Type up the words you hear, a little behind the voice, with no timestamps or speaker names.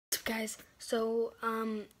Guys, so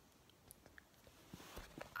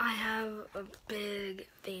I have a big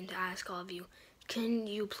thing to ask all of you. Can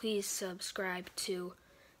you please subscribe to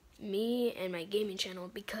me and my gaming channel?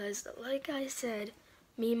 Because like I said,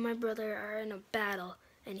 me and my brother are in a battle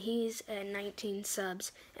and he's at 19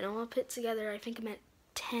 subs, and all put together I think I'm at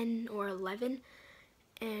 10 or 11,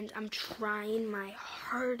 and I'm trying my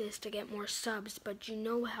hardest to get more subs, but you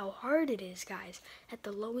know how hard it is, guys, at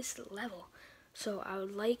the lowest level. So I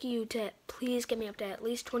would like you to please get me up to at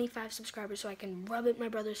least 25 subscribers so I can rub it in my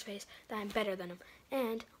brother's face that I'm better than him.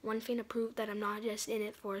 And one thing to prove that I'm not just in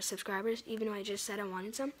it for subscribers, even though I just said I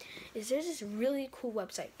wanted some, is there's this really cool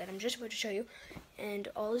website that I'm just about to show you. And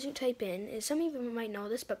all you type in is, some of you might know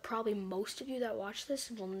this, but probably most of you that watch this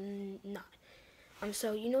will not.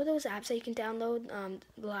 So you know those apps that you can download,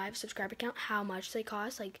 live subscriber count, how much they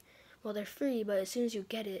cost? Like, well, they're free, but as soon as you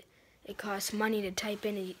get it, it costs money to type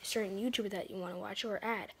in a certain YouTuber that you want to watch or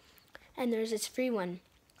ad. And there's this free one.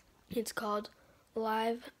 It's called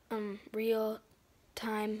Live Real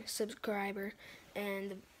Time Subscriber,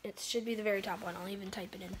 and it should be the very top one. I'll even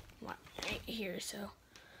type it in right here. So,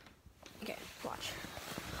 okay, watch.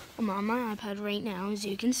 I'm on my iPad right now, as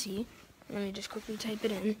you can see. Let me just quickly type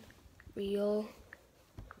it in. Real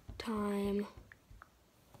Time.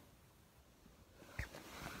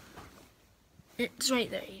 It's right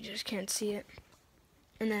there, you just can't see it.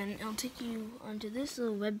 And then I'll take you onto this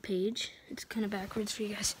little web page. It's kind of backwards for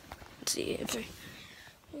you guys. Let's see if I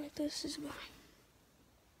like this is about.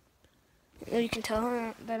 Well, you can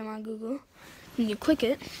tell that I'm on Google. And you click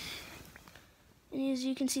it, and as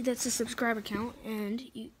you can see, that's the subscriber count, and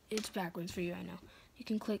it's backwards for you, I know. You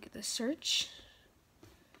can click the search.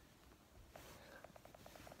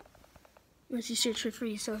 Let's you search for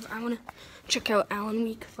free. So if I want to check out Alan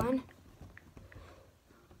Week Fun.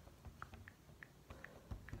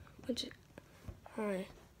 I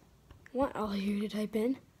want all of you to type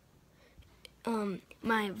in.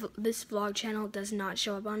 This vlog channel does not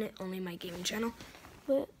show up on it, only my gaming channel.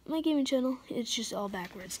 But my gaming channel, it's just all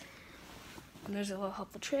backwards. And there's a little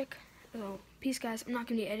helpful trick. So peace, guys. I'm not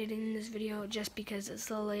gonna be editing this video just because it's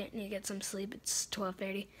a little late. I need to get some sleep. It's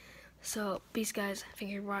 12:30. So peace, guys.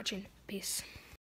 Thank you for watching. Peace.